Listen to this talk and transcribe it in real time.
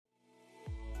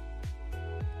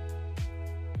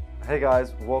Hey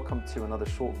guys, welcome to another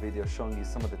short video showing you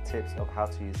some of the tips of how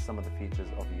to use some of the features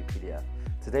of UPDF.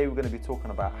 Today we're going to be talking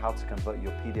about how to convert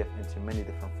your PDF into many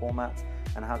different formats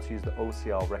and how to use the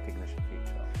OCR recognition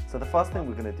feature. So the first thing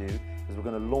we're going to do is we're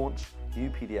going to launch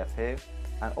UPDF here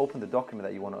and open the document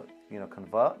that you want to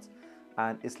convert.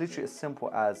 And it's literally as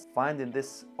simple as finding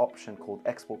this option called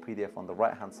Export PDF on the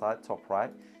right hand side, top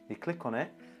right. You click on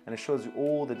it and it shows you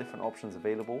all the different options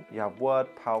available. You have Word,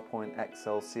 PowerPoint,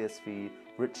 Excel, CSV,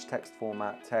 rich text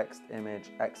format, text,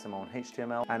 image, XML and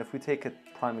HTML. And if we take a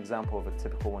prime example of a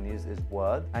typical one used is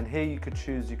Word. And here you could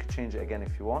change it again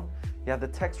if you want. You have the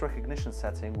text recognition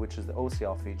setting, which is the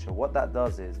OCR feature. What that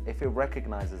does is, if it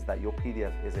recognizes that your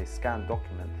PDF is a scanned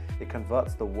document, it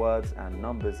converts the words and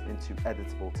numbers into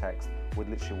editable text with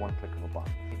literally one click of a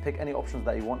button. You pick any options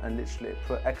that you want and literally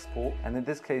put export. And in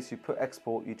this case, you put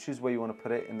export, you choose where you want to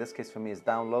put it. In this case for me, it's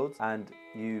downloads, and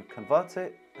you convert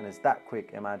it, and it's that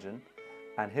quick, imagine.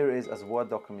 And here it is as a Word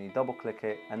document. You double click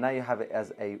it, and now you have it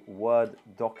as a Word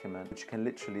document, which you can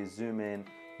literally zoom in,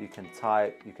 you can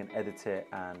type, you can edit it,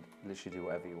 and literally do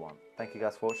whatever you want. Thank you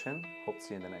guys for watching. Hope to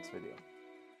see you in the next video.